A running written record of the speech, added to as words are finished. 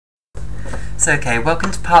So okay,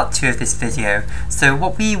 welcome to part 2 of this video. So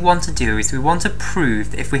what we want to do is we want to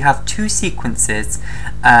prove that if we have two sequences,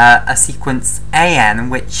 a sequence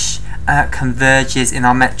AN which converges in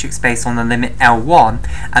our metric space on the limit L1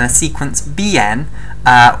 and a sequence BN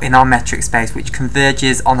in our metric space which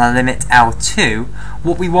converges on a limit L2,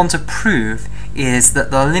 what we want to prove is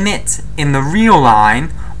that the limit in the real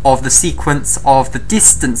line of the sequence of the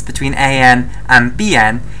distance between AN and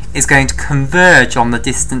BN is going to converge on the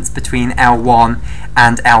distance between L1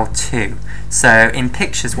 and L2. So in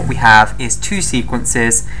pictures what we have is two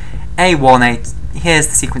sequences, here's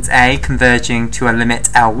the sequence A converging to a limit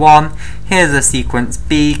L1, here's the sequence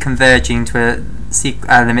B converging to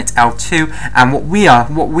a limit L2, and what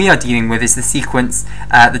we are dealing with is the sequence,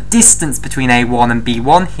 the distance between A1 and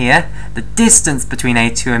B1 here, the distance between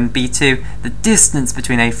A2 and B2, the distance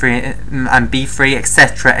between A3 and B3,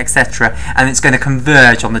 etc., etc., and it's going to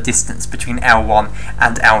converge on the distance between L1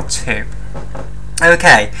 and L2.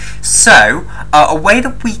 Okay, so a way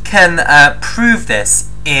that we can prove this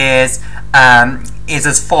is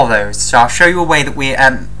as follows. So I'll show you a way that we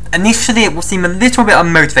initially it will seem a little bit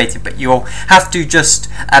unmotivated, but you'll have to just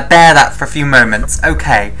bear that for a few moments.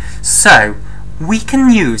 Okay, so we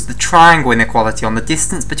can use the triangle inequality on the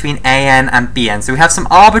distance between AN and BN. So we have some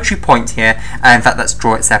arbitrary point here, in fact let's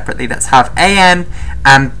draw it separately. Let's have AN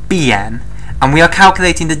and BN, and we are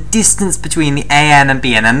calculating the distance between the AN and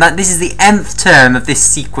BN, and this is the nth term of this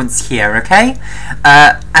sequence here, okay?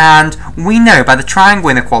 And we know by the triangle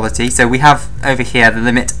inequality, so we have over here the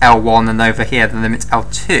limit L1 and over here the limit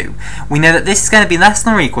L2, we know that this is going to be less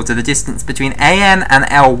than or equal to the distance between AN and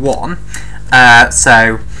L1,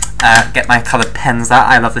 get my coloured pens out,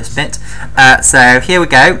 I love this bit. So here we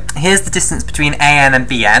go, here's the distance between AN and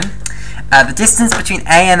BN. The distance between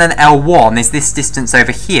AN and L1 is this distance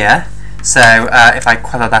over here. So if I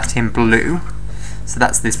colour that in blue, so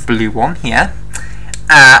that's this blue one here,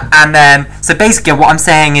 and then so basically what I'm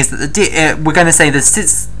saying is that we're going to say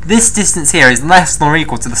that this distance here is less than or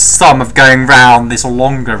equal to the sum of going round this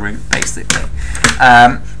longer route, basically.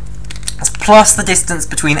 Plus the distance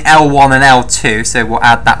between L1 and L2, so we'll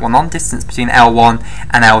add that one on, distance between L1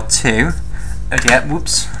 and L2. Oh dear,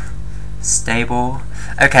 whoops, stable.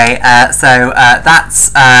 Okay, so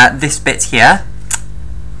that's this bit here.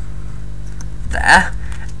 There,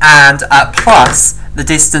 and plus the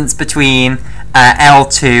distance between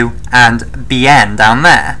L2 and BN down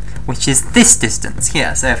there, which is this distance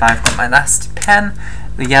here. So if I've got my last pen,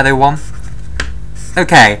 the yellow one.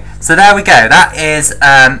 Okay, so there we go. That is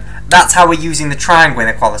that's how we're using the triangle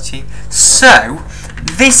inequality. So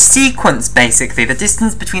this sequence, basically, the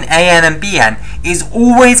distance between AN and BN is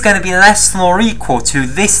always going to be less than or equal to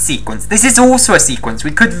this sequence. This is also a sequence.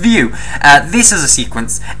 We could view this as a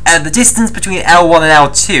sequence. The distance between L1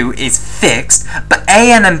 and L2 is fixed, but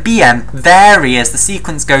AN and BN vary as the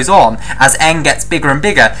sequence goes on, as n gets bigger and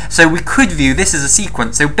bigger. So we could view this as a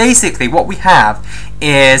sequence. So basically what we have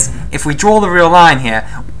is, if we draw the real line here,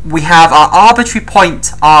 we have our arbitrary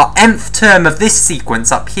point, our nth term of this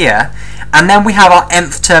sequence up here, and then we have our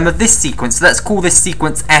nth term of this sequence. So let's call this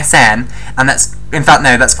sequence Sn, and let's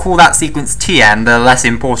call that sequence Tn, the less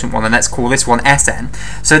important one, and let's call this one Sn.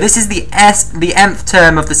 So this is the nth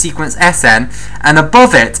term of the sequence Sn, and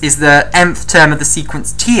above it is the nth term of the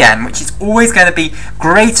sequence Tn, which is always going to be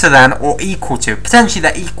greater than or equal to, potentially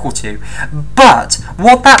they're equal to. But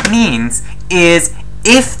what that means is,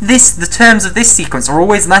 if the terms of this sequence are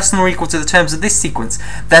always less than or equal to the terms of this sequence,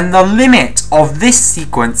 then the limit of this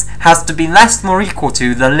sequence has to be less than or equal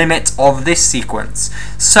to the limit of this sequence.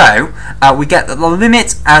 So we get that the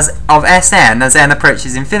limit of Sn as n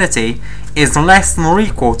approaches infinity is less than or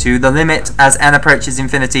equal to the limit as n approaches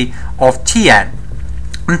infinity of Tn.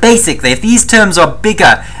 And basically, if these terms are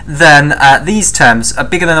bigger than these terms, are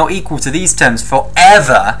bigger than or equal to these terms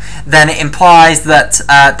forever, then it implies that,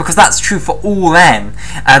 because that's true for all n,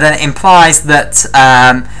 then it implies that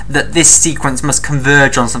that this sequence must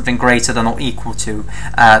converge on something greater than or equal to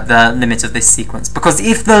the limit of this sequence. Because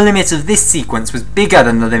if the limit of this sequence was bigger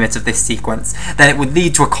than the limit of this sequence, then it would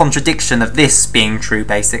lead to a contradiction of this being true,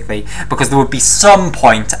 basically, because there would be some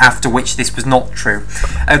point after which this was not true.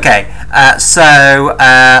 Okay,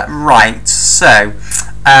 right, so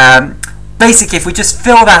basically if we just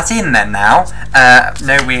fill that in then now,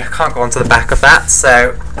 no, we can't go on to the back of that,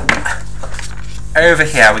 so over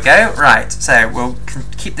here we go. Right, so we'll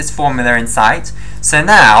keep this formula in sight. So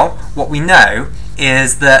now what we know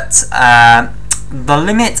is that the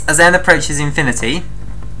limit as n approaches infinity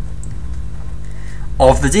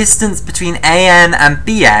of the distance between AN and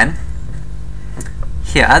BN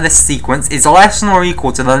here, this sequence, is less than or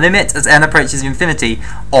equal to the limit as n approaches infinity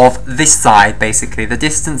of this side, basically, the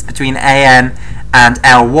distance between an and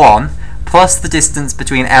L1, plus the distance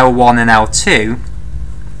between L1 and L2,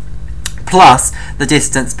 plus the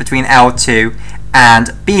distance between L2 and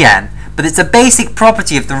Bn. But it's a basic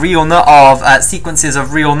property of the sequences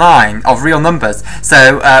of real numbers.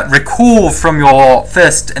 So recall from your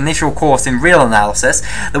first initial course in real analysis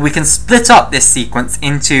that we can split up this sequence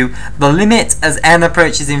into the limit as n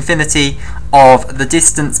approaches infinity of the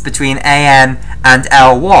distance between an and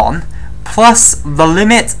L1 plus the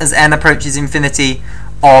limit as n approaches infinity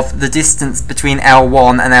of the distance between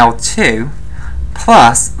L1 and L2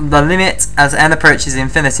 plus the limit as n approaches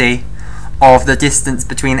infinity of the distance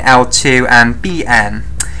between L2 and Bn.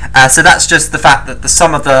 So that's just the fact that the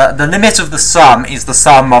sum of the limit of the sum is the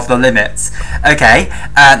sum of the limits. Okay,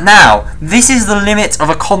 now this is the limit of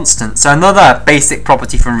a constant. So another basic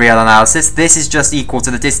property from real analysis, this is just equal to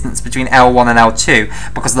the distance between L1 and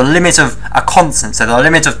L2 because the limit of a constant, so the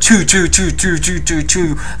limit of 2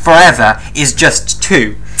 forever is just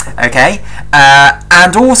 2. Okay,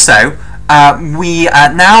 and also we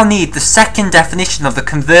now need the second definition of the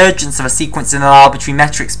convergence of a sequence in an arbitrary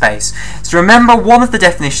metric space. So remember, one of the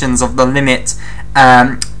definitions of the limit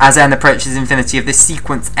as n approaches infinity of this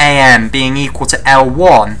sequence an being equal to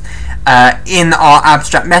L1 in our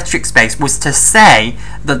abstract metric space was to say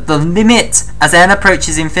that the limit as n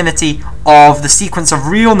approaches infinity of the sequence of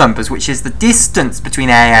real numbers, which is the distance between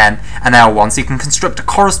an and L1, so you can construct a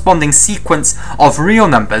corresponding sequence of real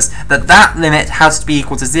numbers, that limit has to be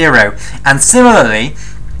equal to 0. And similarly,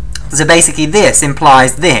 so basically this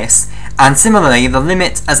implies this, and similarly the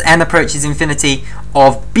limit as n approaches infinity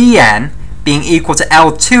of Bn being equal to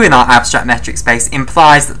L2 in our abstract metric space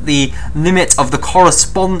implies that the limit of the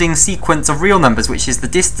corresponding sequence of real numbers, which is the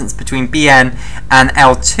distance between Bn and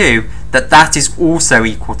L2, that is also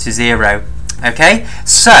equal to 0. Okay,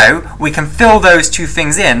 so we can fill those two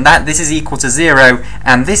things in, that this is equal to 0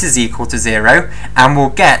 and this is equal to 0, and we'll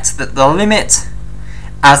get that the limit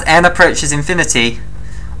as n approaches infinity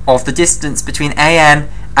of the distance between an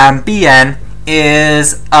and Bn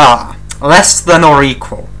is less than or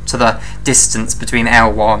equal to the distance between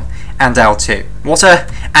L1 and L2. What a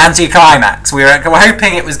anticlimax. We were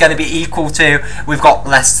hoping it was going to be equal to, we've got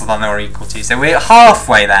less than or equal to, so we're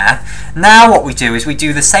halfway there. Now what we do is we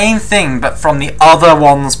do the same thing but from the other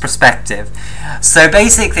one's perspective. So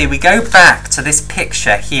basically we go back to this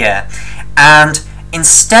picture here, and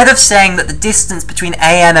instead of saying that the distance between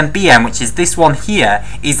an and Bn, which is this one here,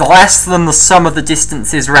 is less than the sum of the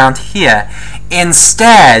distances around here,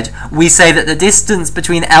 instead we say that the distance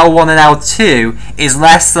between L1 and L2 is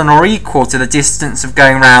less than or equal to the distance of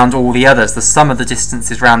going around all the others, the sum of the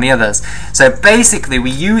distances around the others. So basically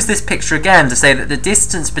we use this picture again to say that the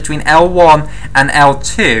distance between L1 and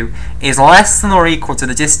L2 is less than or equal to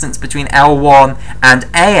the distance between L1 and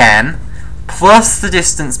An plus the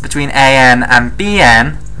distance between An and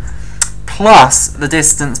Bn plus the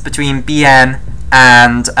distance between Bn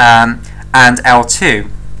and L2.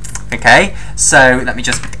 Okay, so let me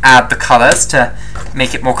just add the colours to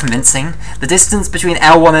make it more convincing. The distance between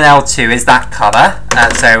L1 and L2 is that colour,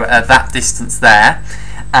 that distance there.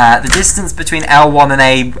 The distance between L1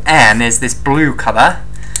 and An is this blue colour.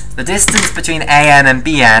 The distance between An and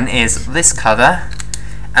Bn is this colour.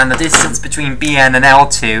 And the distance between Bn and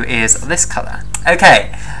L2 is this colour.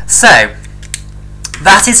 Okay, so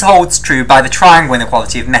that holds true by the triangle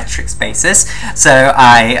inequality of metric spaces, so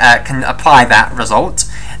I can apply that result.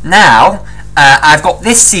 Now, I've got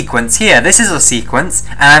this sequence here. This is a sequence,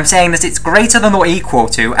 and I'm saying that it's greater than or equal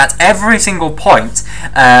to, at every single point,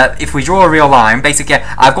 if we draw a real line, basically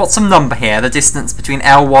I've got some number here, the distance between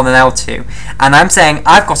L1 and L2, and I'm saying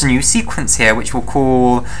I've got a new sequence here, which we'll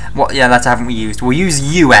call, what letter haven't we used? We'll use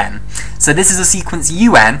un. So this is a sequence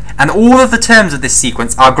un, and all of the terms of this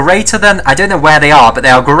sequence are greater than, I don't know where they are, but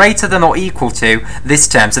they are greater than or equal to this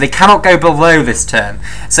term, so they cannot go below this term.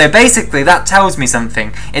 So basically that tells me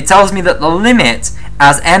something. It tells me that the limit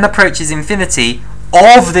as n approaches infinity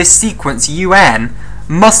of this sequence un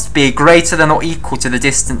must be greater than or equal to the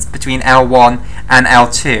distance between L1 and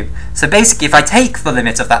L2. So basically if I take the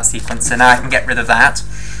limit of that sequence, so now I can get rid of that,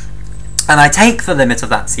 and I take the limit of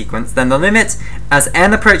that sequence, then the limit as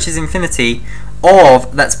n approaches infinity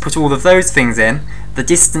of, let's put all of those things in, the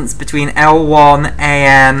distance between L1,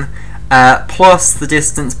 An, plus the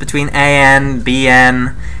distance between An,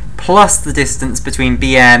 Bn, plus the distance between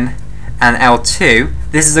Bn and L2.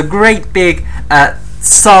 This is a great big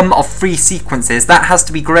sum of three sequences, that has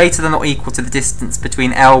to be greater than or equal to the distance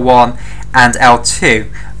between L1 and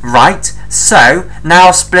L2, right? So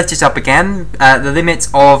now split it up again. The limit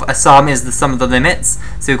of a sum is the sum of the limits.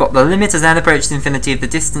 So we've got the limit as n approaches infinity of the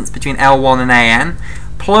distance between L1 and AN,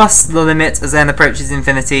 plus the limit as n approaches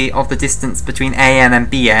infinity of the distance between AN and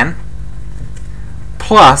BN,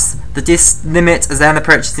 plus the limit as n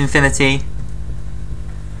approaches infinity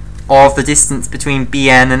of the distance between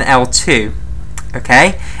BN and L2.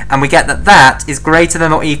 Okay, and we get that that is greater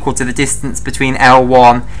than or equal to the distance between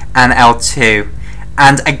L1 and L2.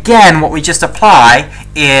 And again, what we just apply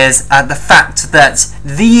is the fact that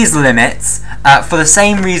these limits, for the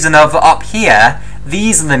same reason of up here,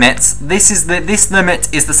 these limits, this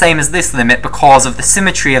limit is the same as this limit because of the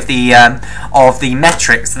symmetry of the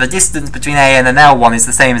metric. So the distance between AN and L1 is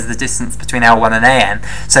the same as the distance between L1 and AN.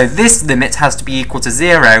 So this limit has to be equal to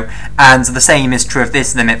 0, and the same is true of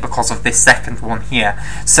this limit because of this second one here.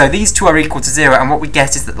 So these two are equal to 0, and what we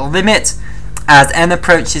get is that the limit as n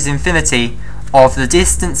approaches infinity of the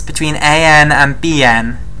distance between AN and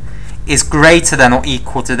BN is greater than or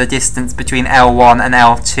equal to the distance between L1 and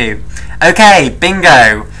L2. Okay,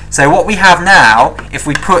 bingo! So what we have now, if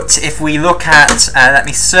we look at, let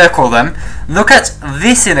me circle them, look at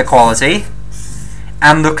this inequality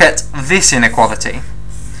and look at this inequality.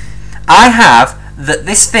 I have that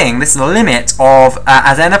this limit of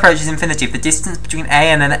as n approaches infinity of the distance between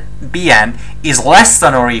AN and BN is less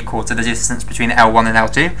than or equal to the distance between L1 and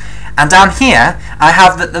L2, and down here I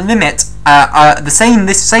have that the limit, this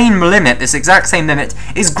exact same limit,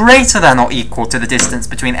 is greater than or equal to the distance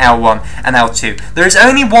between L1 and L2. There is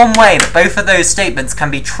only one way that both of those statements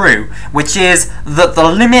can be true, which is that the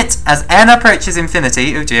limit as n approaches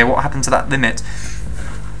infinity, oh dear, what happened to that limit?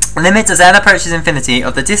 Limit as n approaches infinity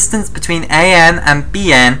of the distance between AN and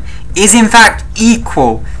BN is in fact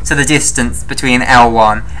equal to the distance between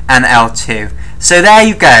L1 and L2. So there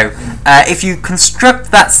you go. If you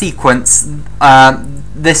construct that sequence,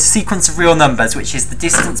 this sequence of real numbers, which is the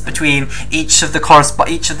distance between each of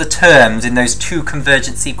the terms in those two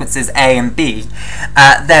convergent sequences A and B,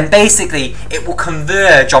 then basically it will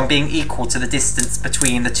converge on being equal to the distance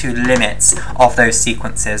between the two limits of those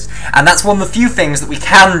sequences. And that's one of the few things that we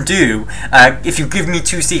can do if you give me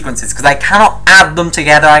two sequences, because I cannot add them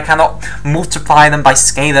together, I cannot multiply them by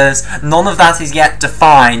scalars. None of that is yet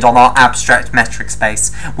defined on our abstract metric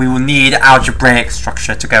space. We will need algebraic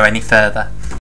structure to go any further.